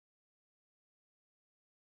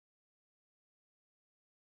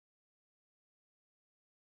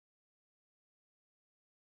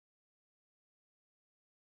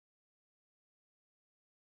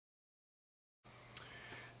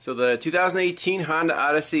So the 2018 Honda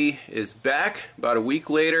Odyssey is back about a week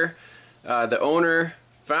later. The owner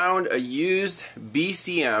found a used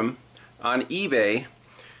BCM on eBay.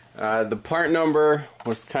 The part number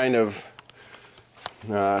was kind of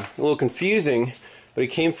a little confusing, but it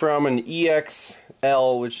came from an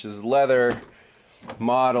EXL, which is leather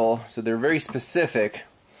model, so they're very specific.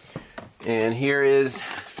 And here is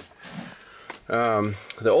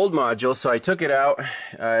the old module. So I took it out.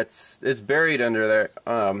 It's buried under there,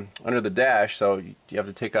 under the dash. So you have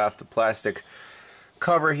to take off the plastic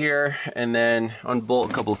cover here, and then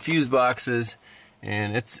unbolt a couple of fuse boxes,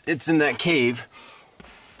 and it's in that cave.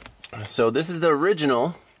 So this is the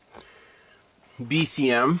original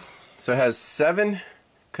BCM. So it has 7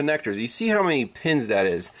 connectors. You see how many pins that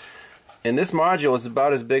is, and this module is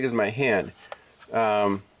about as big as my hand.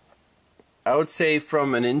 I would say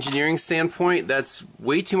from an engineering standpoint, that's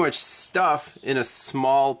way too much stuff in a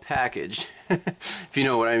small package. If you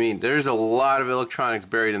know what I mean. There's a lot of electronics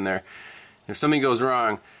buried in there. If something goes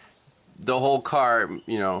wrong, the whole car,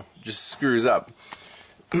 just screws up.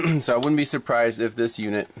 So I wouldn't be surprised if this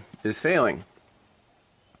unit is failing.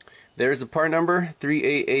 There's the part number,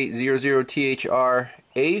 38800THR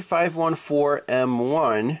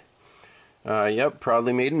A514M1. Yep,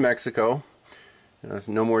 proudly made in Mexico. There's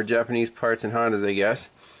no more Japanese parts in Hondas, I guess.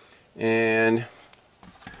 And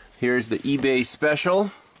here's the eBay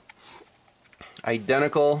special.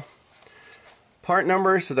 Identical part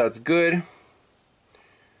number, so that's good.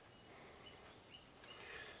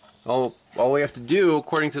 All we have to do,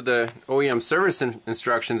 according to the OEM service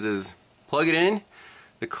instructions, is plug it in.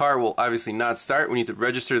 The car will obviously not start. We need to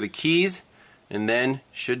register the keys, and then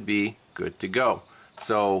should be good to go.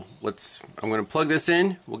 So I'm going to plug this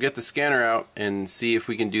in, we'll get the scanner out and see if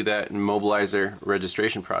we can do that and mobilize their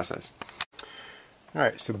registration process.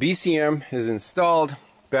 Alright, so BCM is installed,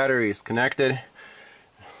 battery is connected.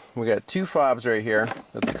 We got 2 fobs right here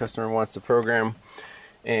that the customer wants to program,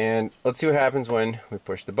 and let's see what happens when we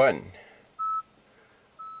push the button.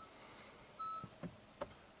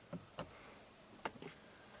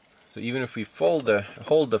 So even if we hold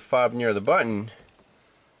the fob near the button,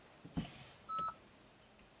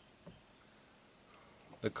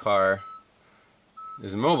 the car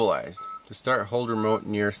is immobilized. To start, hold remote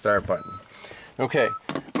near start button. Okay,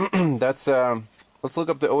 that's let's look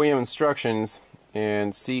up the OEM instructions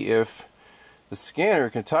and see if the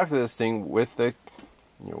scanner can talk to this thing with the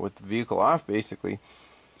with the vehicle off, basically.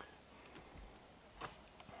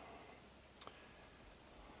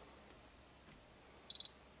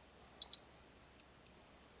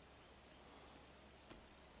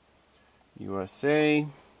 USA.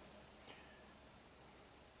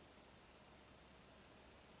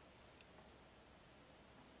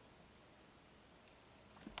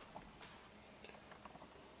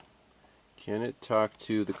 Can it talk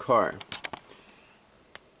to the car?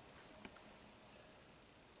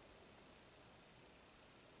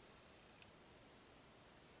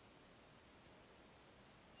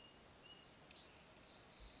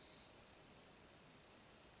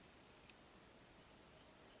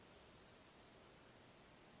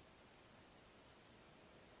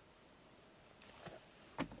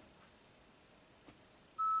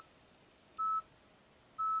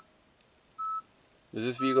 Does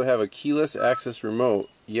this vehicle have a keyless access remote?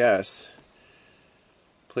 Yes.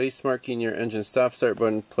 Place smart key in your engine stop start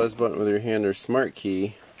button, plus button with your hand or smart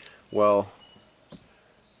key. Well,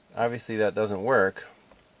 obviously that doesn't work.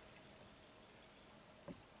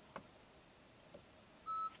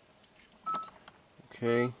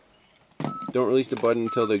 Okay. Don't release the button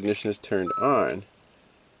until the ignition is turned on.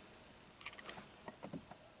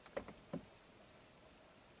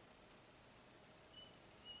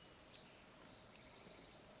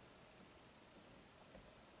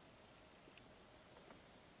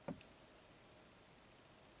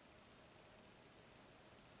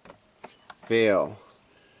 Fail.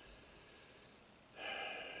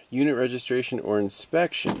 Unit registration or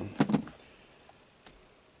inspection.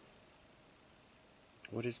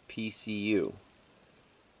 What is PCU?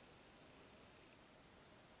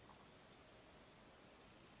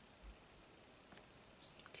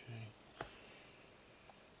 Okay.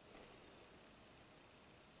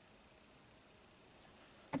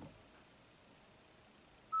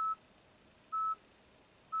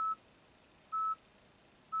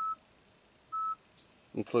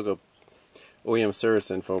 Let's look up OEM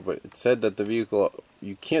service info, but it said that the vehicle,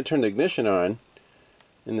 you can't turn the ignition on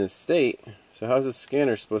in this state, so how's the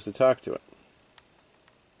scanner supposed to talk to it?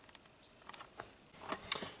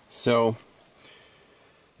 So,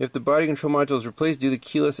 if the body control module is replaced, do the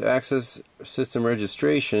keyless access system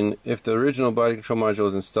registration. If the original body control module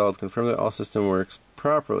is installed, confirm that all system works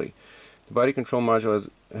properly. The body control module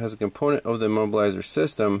has a component of the immobilizer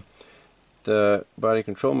system. The body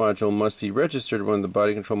control module must be registered when the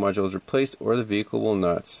body control module is replaced or the vehicle will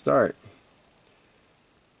not start.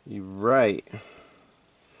 You're right.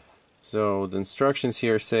 So the instructions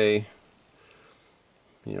here say,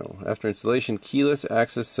 after installation, keyless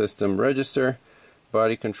access system register,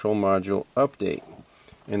 body control module update.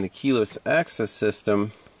 And the keyless access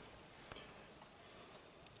system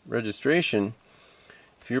registration,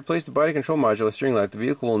 if you replace the body control module with steering lock, the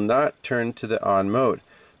vehicle will not turn to the on mode.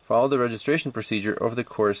 Follow the registration procedure of the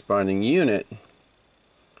corresponding unit.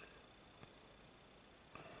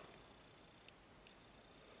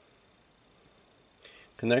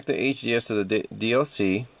 Connect the HDS to the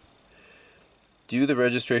DLC. Do the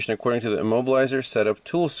registration according to the immobilizer setup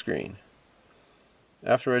tool screen.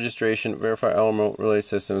 After registration, verify all remote relay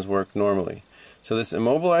systems work normally. So this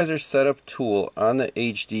immobilizer setup tool on the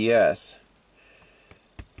HDS,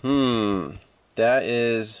 that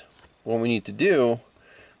is what we need to do,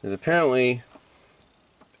 because apparently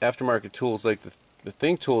aftermarket tools like the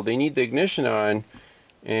THINKTOOL, they need the ignition on,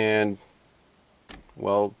 and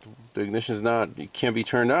well, the ignition is not, it can't be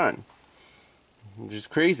turned on, which is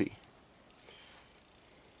crazy.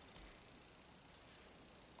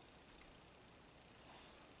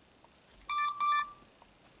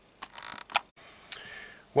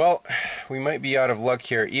 Well, we might be out of luck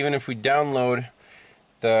here. Even if we download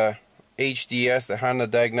the HDS, the Honda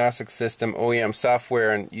Diagnostic System OEM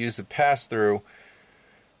software, and use the pass-through,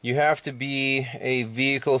 you have to be a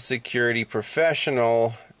vehicle security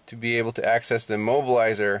professional to be able to access the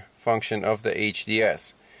immobilizer function of the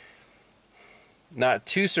HDS. Not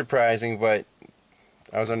too surprising, but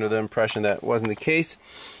I was under the impression that wasn't the case.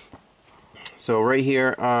 So right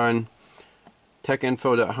here on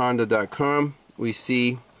techinfo.honda.com, we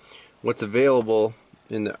see what's available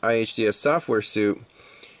in the IHDS software suite,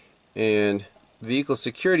 and Vehicle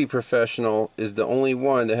Security Professional is the only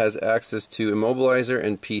one that has access to immobilizer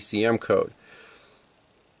and PCM code.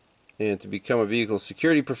 And to become a Vehicle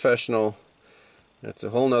Security Professional, that's a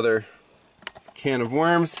whole nother can of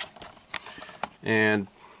worms, and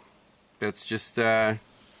that's just not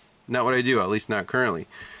what I do, at least not currently.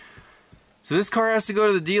 So this car has to go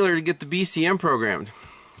to the dealer to get the BCM programmed.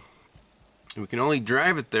 We can only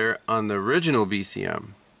drive it there on the original BCM.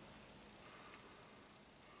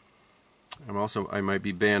 I might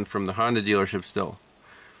be banned from the Honda dealership still.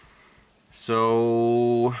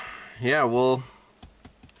 So yeah, we'll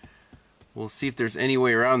see if there's any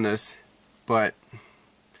way around this, but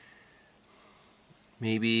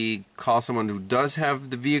maybe call someone who does have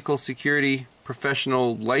the vehicle security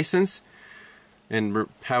professional license and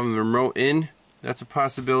have them remote in. That's a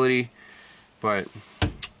possibility, but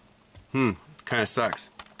kind of sucks.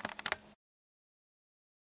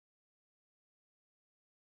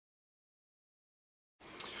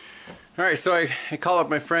 Alright, so I call up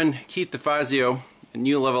my friend Keith DeFazio at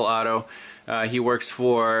New Level Auto. He works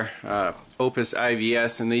for Opus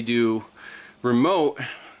IVS, and they do remote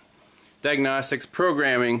diagnostics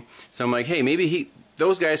programming. So I'm like, hey, maybe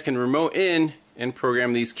those guys can remote in and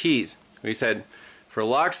program these keys. He said for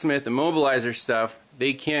locksmith immobilizer stuff,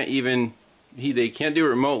 they can't even they can't do it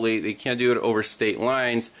remotely. They can't do it over state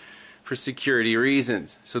lines for security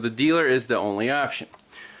reasons. So the dealer is the only option.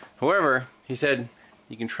 However, he said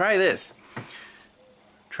you can try this.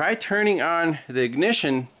 Try turning on the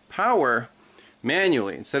ignition power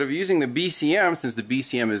manually. Instead of using the BCM, since the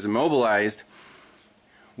BCM is immobilized,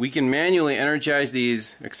 we can manually energize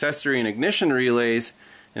these accessory and ignition relays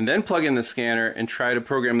and then plug in the scanner and try to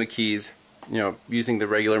program the keys, using the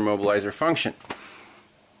regular immobilizer function.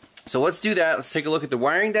 So let's do that. Let's take a look at the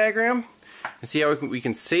wiring diagram and see how we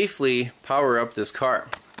can safely power up this car.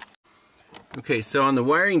 Okay, so on the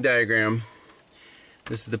wiring diagram,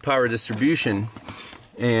 this is the power distribution,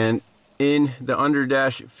 and in the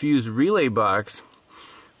underdash fuse relay box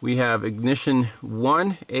we have ignition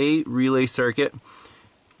 1A relay circuit,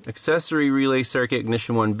 accessory relay circuit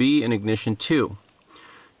ignition 1B, and ignition 2.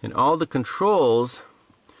 And all the controls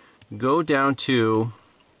go down to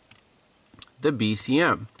the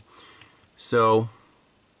BCM. So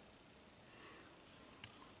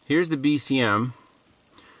here's the BCM.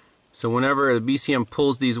 So whenever the BCM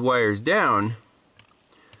pulls these wires down,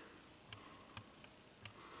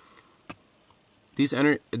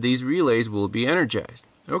 these relays will be energized.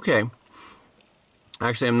 Okay.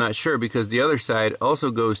 Actually, I'm not sure, because the other side also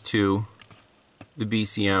goes to the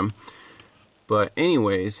BCM. But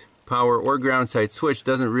anyways, power or ground side switch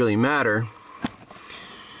doesn't really matter.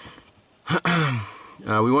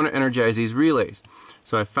 We want to energize these relays.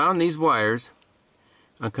 So I found these wires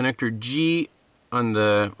on connector on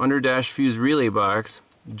the underdash fuse relay box,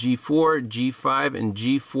 G4, G5, and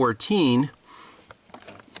G14.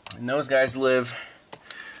 And those guys live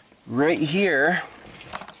right here.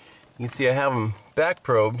 You can see I have them back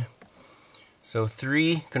probed. So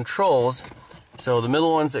 3 controls. So the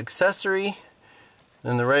middle one's accessory,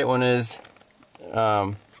 and the right one is,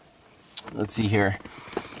 let's see here.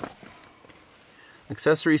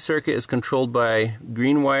 Accessory circuit is controlled by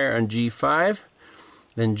green wire on G5.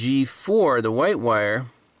 Then G4, the white wire,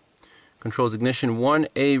 controls ignition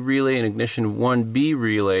 1A relay and ignition 1B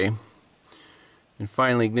relay. And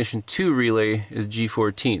finally, ignition 2 relay is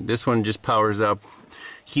G14. This one just powers up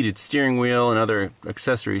heated steering wheel and other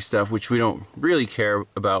accessory stuff, which we don't really care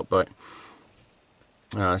about, but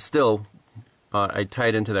still, I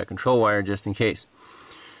tied into that control wire just in case.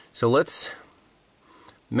 So let's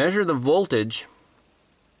measure the voltage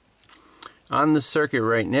on the circuit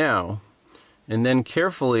right now, and then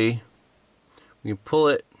carefully we can pull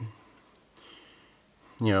it.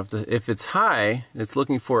 You know, if it's high, it's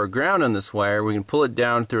looking for a ground on this wire, we can pull it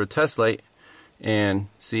down through a test light and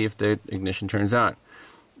see if the ignition turns on.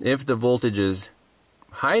 If the voltage is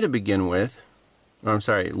high to begin with, or I'm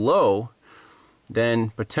sorry, low, then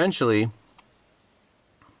potentially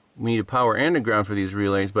we need a power and a ground for these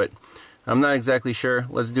relays, but I'm not exactly sure.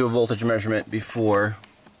 Let's do a voltage measurement before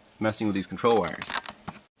messing with these control wires.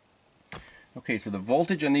 Okay, so the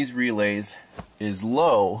voltage on these relays is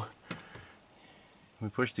low. When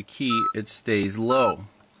we push the key, it stays low.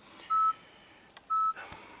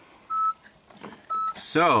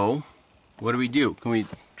 So, what do? Can we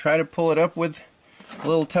try to pull it up with a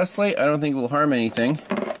little test light? I don't think it will harm anything.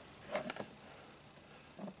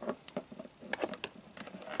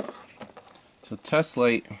 So test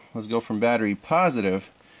light, let's go from battery positive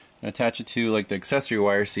and attach it to like the accessory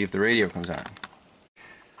wire, see if the radio comes on.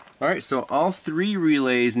 Alright, so all 3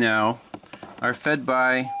 relays now are fed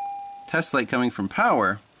by test light coming from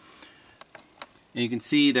power. And you can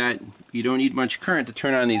see that you don't need much current to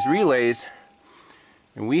turn on these relays.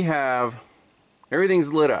 And we have,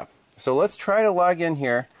 everything's lit up. So let's try to log in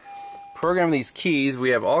here, program these keys. We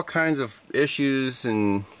have all kinds of issues,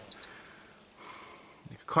 and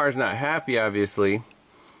the car's not happy, obviously.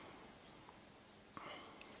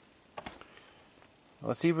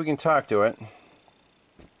 Let's see if we can talk to it.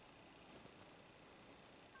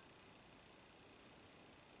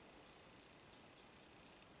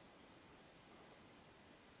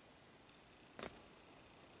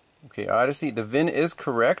 Okay, Odyssey, the VIN is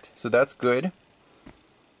correct, so that's good.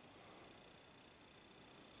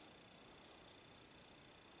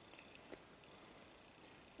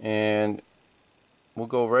 And we'll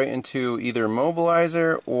go right into either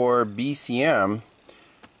mobilizer or BCM.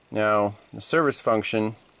 Now, the service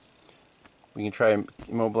function, we can try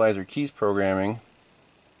mobilizer keys programming.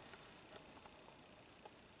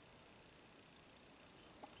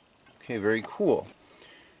 Okay, very cool.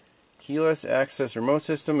 Keyless access remote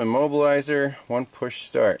system, immobilizer, 1 push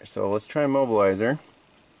start. So let's try immobilizer.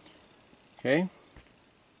 Okay,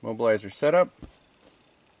 mobilizer setup.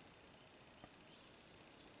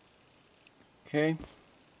 Okay.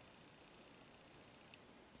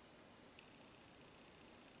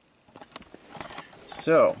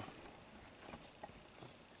 So,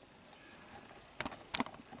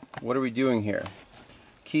 what are we doing here?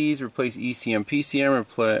 Keys, replace ECM,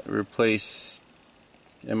 PCM, replace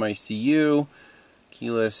MICU,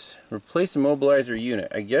 keyless, replace the mobilizer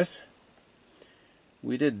unit. I guess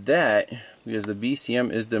we did that because the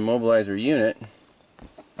BCM is the mobilizer unit.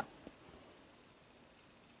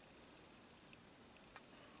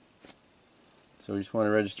 So we just want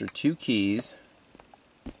to register 2 keys,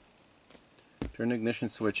 turn the ignition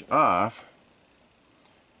switch off,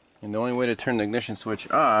 and the only way to turn the ignition switch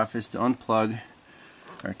off is to unplug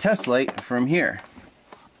our test light from here.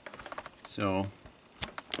 So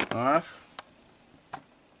off.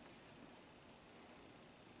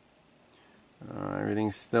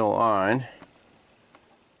 Everything's still on.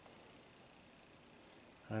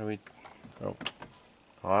 How do we... Oh,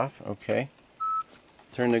 off, okay.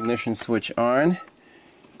 Turn the ignition switch on.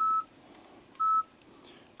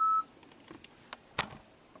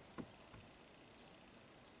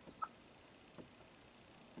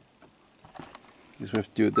 Guess we have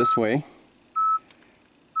to do it this way.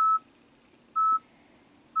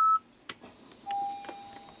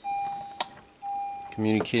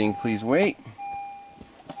 Communicating, please wait.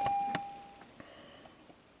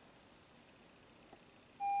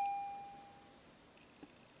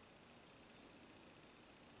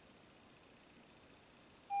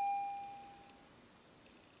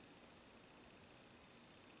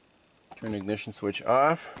 Turn the ignition switch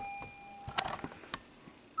off.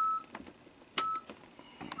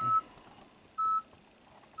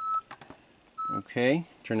 Okay,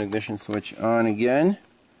 turn the ignition switch on again.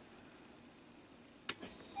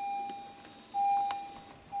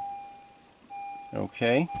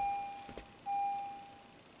 Okay.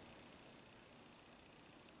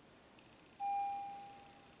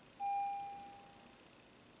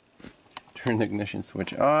 Turn the ignition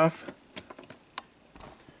switch off.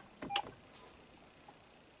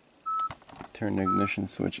 Turn the ignition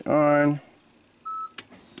switch on.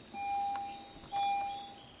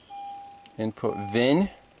 Input VIN.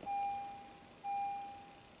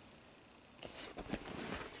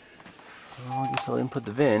 Well, I guess I'll input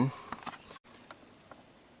the VIN.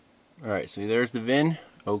 Alright, so there's the VIN.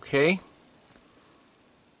 Okay.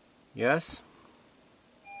 Yes.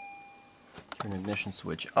 Turn the ignition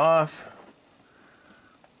switch off.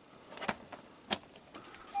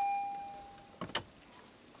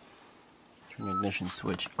 Turn the ignition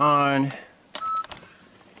switch on.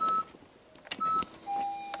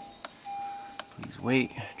 Please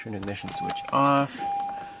wait. Turn the ignition switch off.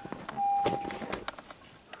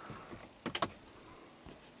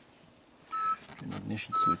 Turn the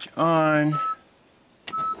ignition switch on.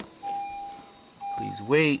 Please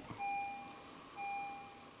wait.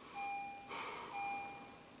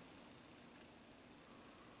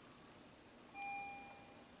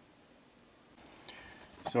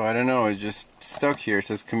 So I don't know, it's just stuck here. It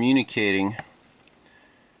says communicating.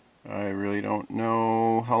 I really don't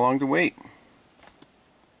know how long to wait.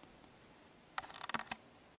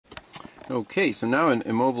 Okay, so now in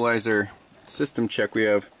immobilizer system check we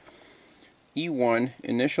have E1,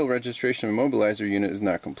 initial registration of immobilizer unit is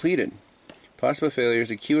not completed. Possible failures,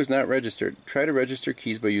 a key was not registered. Try to register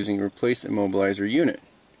keys by using replace immobilizer unit.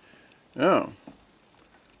 Oh,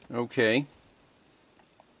 okay.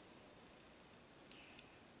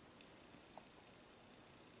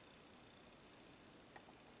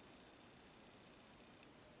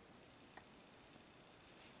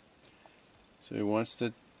 So he wants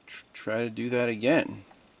to try to do that again.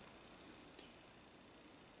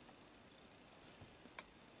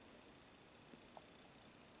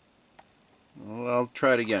 Well, I'll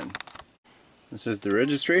try it again. It says the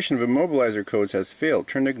registration of immobilizer codes has failed.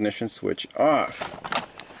 Turn the ignition switch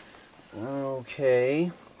off.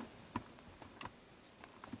 Okay.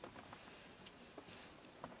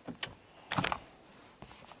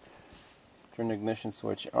 Turn the ignition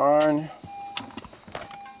switch on.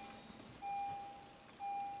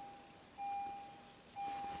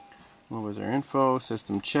 What was our info?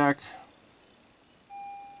 System check.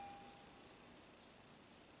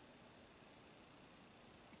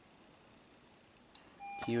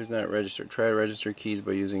 Key was not registered. Try to register keys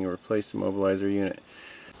by using a replace immobilizer unit.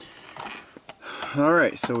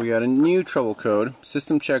 Alright, so we got a new trouble code.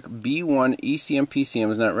 System check B1 ECM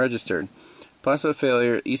PCM is not registered. Possible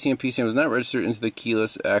failure, ECM PCM is not registered into the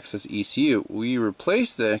keyless access ECU. We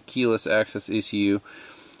replaced the keyless access ECU,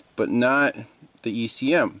 but not the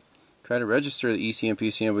ECM. Try to register the ECM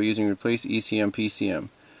PCM by using replace ECM PCM.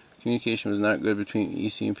 Communication was not good between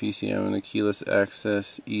ECM PCM and the keyless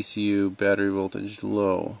access ECU. Battery voltage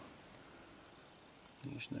low.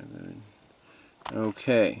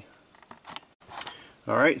 Okay.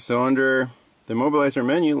 Alright, so under the immobilizer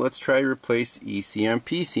menu, let's try replace ECM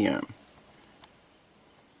PCM.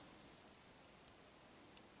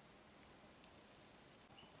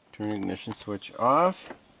 Turn the ignition switch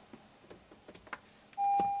off.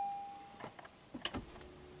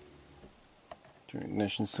 Turn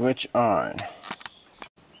ignition switch on.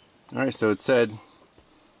 Alright, so it said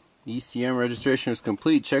ECM registration is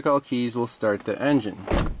complete. Check all keys will start the engine.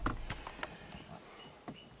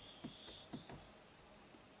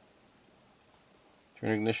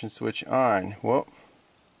 Turn ignition switch on. Well,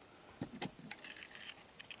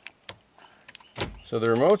 so the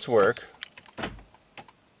remotes work.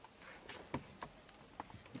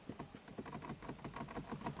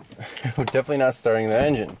 We're definitely not starting the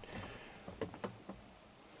engine.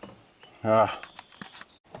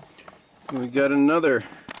 We got another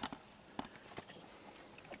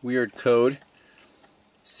weird code.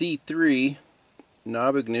 C3,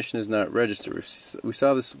 knob ignition is not registered. We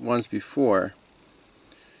saw this once before.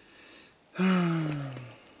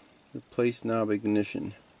 Replace knob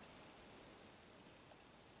ignition.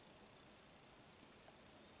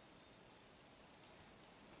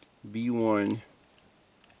 B1.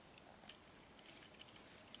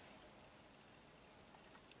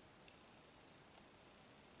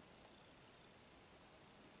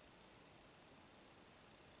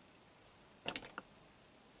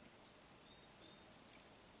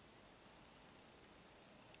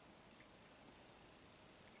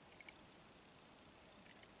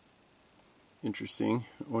 Interesting.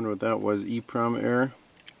 I wonder what that was. EEPROM error.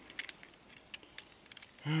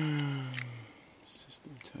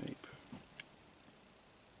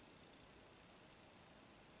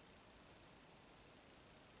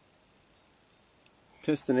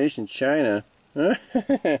 Destination China.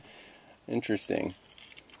 Interesting.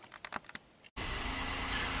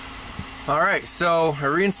 Alright, so I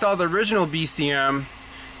reinstalled the original BCM,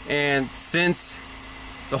 and since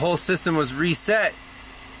the whole system was reset,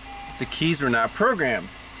 the keys were not programmed.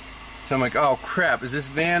 So I'm like, oh crap, is this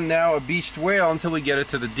van now a beached whale until we get it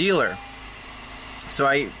to the dealer? So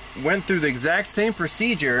I went through the exact same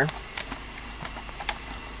procedure.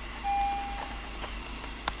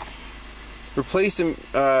 Replaced the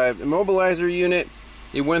immobilizer unit.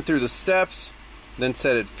 It went through the steps, then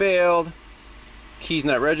said it failed. Keys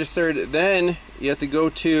not registered. Then you have to go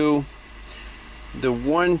to the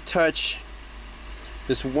one touch,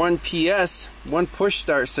 this one PS, one push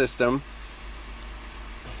start system.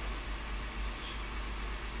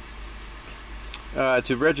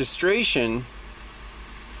 To registration,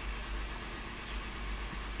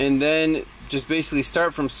 and then just basically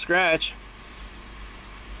start from scratch.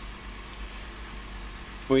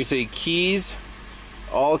 When you say keys,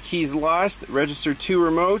 all keys lost, register 2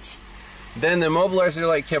 remotes. Then the immobilizer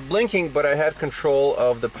light kept blinking, but I had control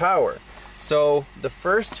of the power. So the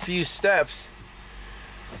first few steps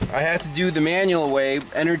I had to do the manual way,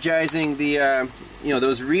 energizing the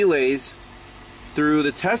those relays through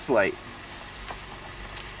the test light.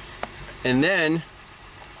 And then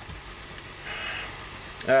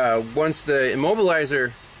once the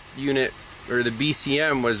immobilizer unit, or the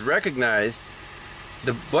BCM, was recognized,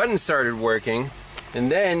 the button started working.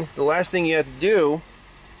 And then the last thing you had to do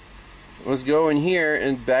was go in here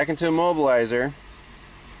and back into immobilizer.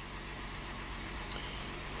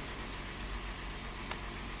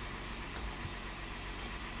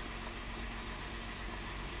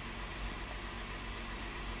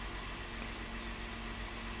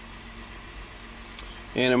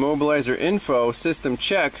 And immobilizer info, system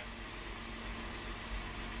check.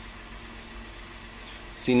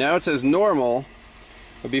 See, now it says normal,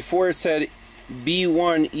 but before it said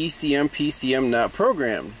B1 ECM PCM not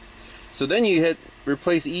programmed. So then you hit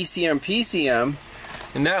replace ECM PCM,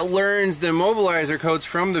 and that learns the immobilizer codes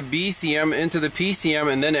from the BCM into the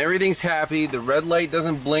PCM, and then everything's happy, the red light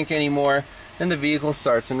doesn't blink anymore, and the vehicle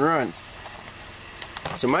starts and runs.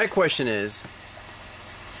 So my question is,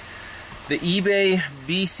 the eBay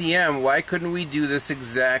BCM, why couldn't we do this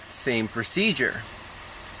exact same procedure?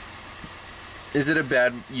 Is it a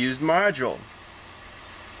bad used module?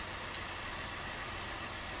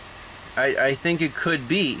 I think it could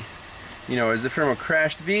be. You know, is it from a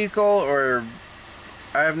crashed vehicle, or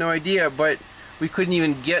I have no idea, but we couldn't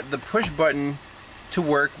even get the push button to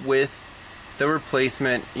work with the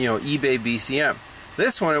replacement, eBay BCM.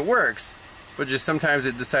 This one, it works, but just sometimes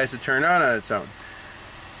it decides to turn on its own.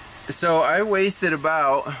 So I wasted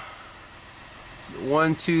about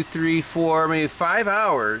 1, 2, 3, 4, maybe 5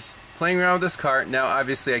 hours playing around with this car. Now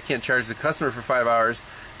obviously I can't charge the customer for 5 hours,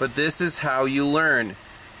 but this is how you learn.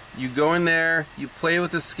 You go in there, you play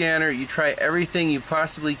with the scanner, you try everything you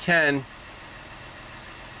possibly can,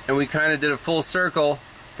 and we kind of did a full circle,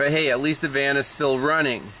 but hey, at least the van is still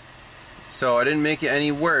running. So I didn't make it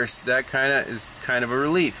any worse. That is kind of a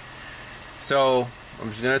relief. So I'm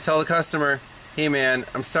just going to tell the customer, hey man,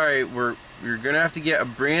 I'm sorry, you're going to have to get a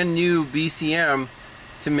brand new BCM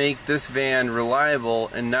to make this van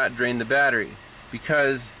reliable and not drain the battery,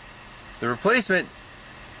 because the replacement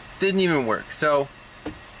didn't even work. So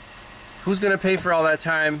who's going to pay for all that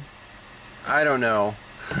time? I don't know.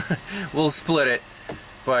 We'll split it.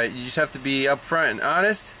 But you just have to be upfront and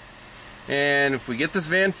honest. And if we get this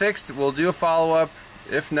van fixed, we'll do a follow-up.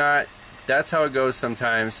 If not, that's how it goes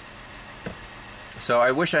sometimes. So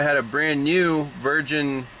I wish I had a brand new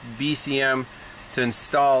virgin BCM to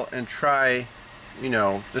install and try. The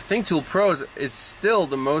THINKTOOL Pros, it's still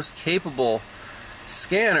the most capable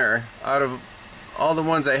scanner out of all the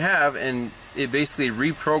ones I have, and it basically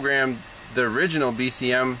reprogrammed the original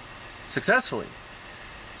BCM successfully.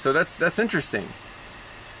 So that's interesting.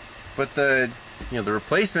 But the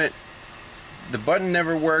replacement, the button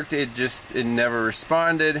never worked. It never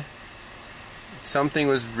responded. Something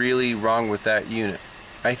was really wrong with that unit,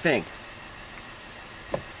 I think.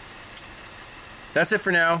 That's it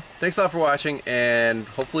for now. Thanks a lot for watching, and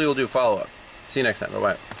hopefully we'll do a follow-up. See you next time.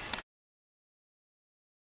 Bye-bye.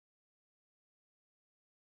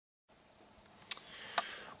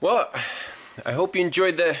 Well, I hope you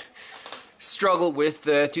enjoyed the struggle with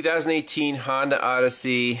the 2018 Honda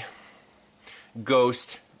Odyssey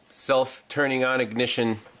Ghost self-turning on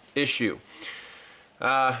ignition issue.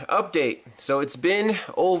 Update. So it's been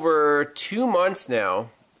over 2 months now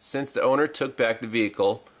since the owner took back the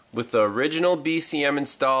vehicle with the original BCM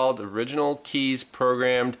installed, original keys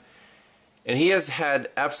programmed, and he has had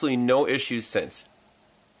absolutely no issues since.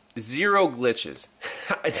 Zero glitches.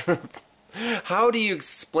 How do you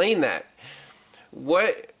explain that?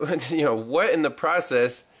 What, what in the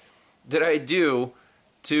process did I do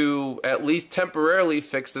to at least temporarily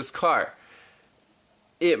fix this car?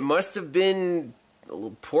 It must have been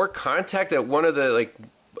poor contact at one of the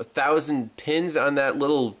 1,000 pins on that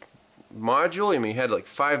little module. I mean, it had like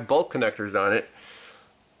 5 bulk connectors on it.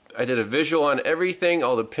 I did a visual on everything.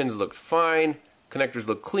 All the pins looked fine. Connectors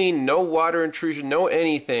look clean. No water intrusion. No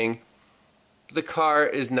anything. The car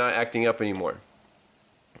is not acting up anymore.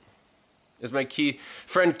 As my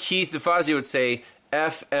friend Keith DeFazio would say,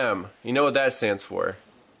 FM. You know what that stands for?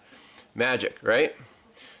 Magic, right?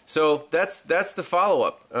 So that's the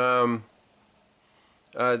follow-up.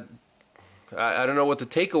 I don't know what the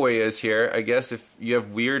takeaway is here. I guess if you have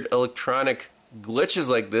weird electronic glitches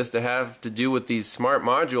like this that have to do with these smart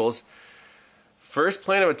modules, first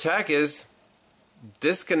plan of attack is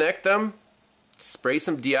disconnect them, spray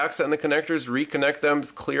some deoxit on the connectors, reconnect them,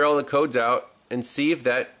 clear all the codes out, and see if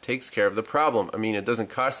that takes care of the problem. I mean, it doesn't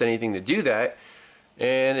cost anything to do that,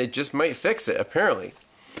 and it just might fix it, apparently.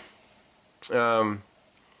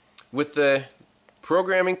 With the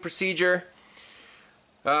programming procedure,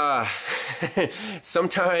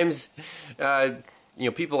 sometimes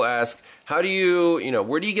people ask, how do you,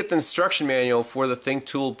 where do you get the instruction manual for the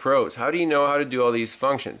ThinkTOOL Pros? How do you know how to do all these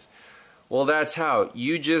functions? Well, that's how.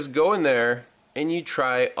 You just go in there and you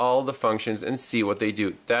try all the functions and see what they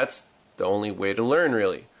do. That's the only way to learn,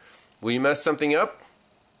 really. Will you mess something up?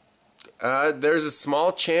 There's a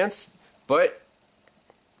small chance, but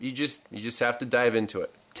you just have to dive into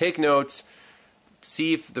it. Take notes,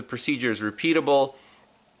 see if the procedure is repeatable.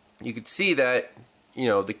 You could see that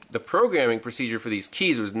the programming procedure for these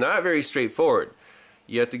keys was not very straightforward.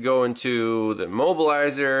 You have to go into the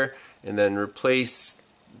immobilizer and then replace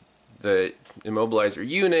the immobilizer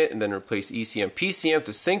unit and then replace ECM PCM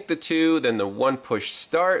to sync the two, then the one push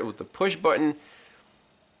start with the push button.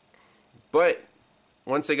 But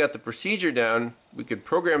once I got the procedure down, we could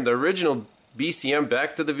program the original BCM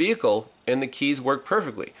back to the vehicle and the keys work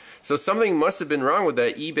perfectly. So something must have been wrong with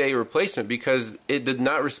that eBay replacement because it did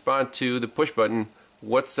not respond to the push button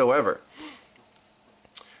whatsoever.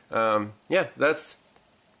 Yeah, that's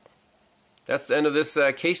the end of this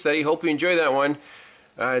case study. Hope you enjoyed that one.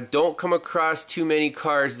 Don't come across too many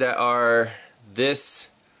cars that are this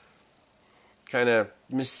kind of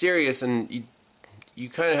mysterious, and you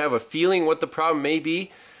kind of have a feeling what the problem may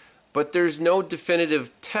be, but there's no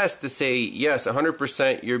definitive test to say, yes,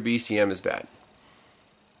 100% your BCM is bad.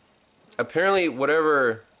 Apparently,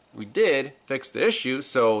 whatever we did fixed the issue,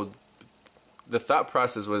 so the thought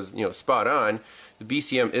process was, spot on. The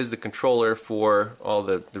BCM is the controller for all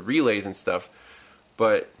the relays and stuff,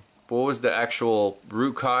 but what was the actual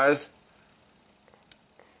root cause?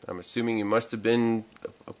 I'm assuming it must have been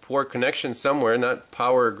a poor connection somewhere, not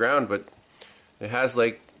power or ground, but it has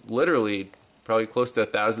literally probably close to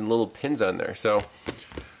 1,000 little pins on there. So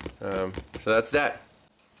that's that.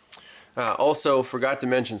 Also, forgot to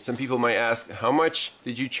mention, some people might ask, how much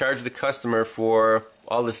did you charge the customer for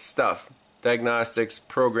all this stuff? Diagnostics,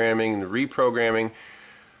 programming, and the reprogramming.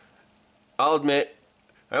 I'll admit,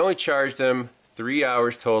 I only charged them 3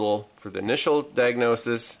 hours total for the initial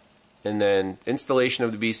diagnosis and then installation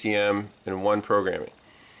of the BCM and 1 programming.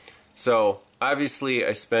 So obviously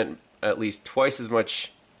I spent at least twice as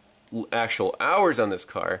much actual hours on this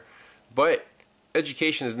car, but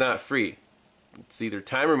education is not free. It's either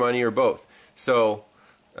time or money or both. So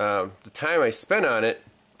the time I spent on it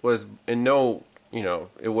was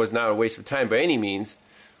it was not a waste of time by any means.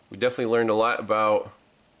 We definitely learned a lot about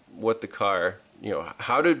what the car,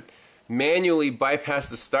 how to manually bypass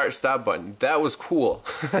the start-stop button. That was cool.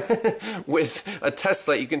 With a test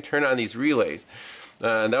light, you can turn on these relays.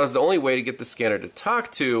 That was the only way to get the scanner to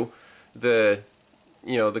talk to the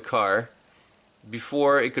car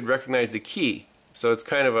before it could recognize the key. So it's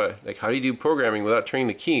kind of how do you do programming without turning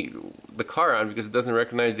the car on because it doesn't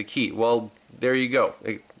recognize the key? Well, there you go.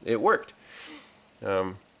 It worked.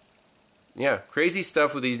 Yeah, crazy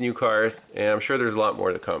stuff with these new cars, and I'm sure there's a lot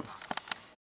more to come.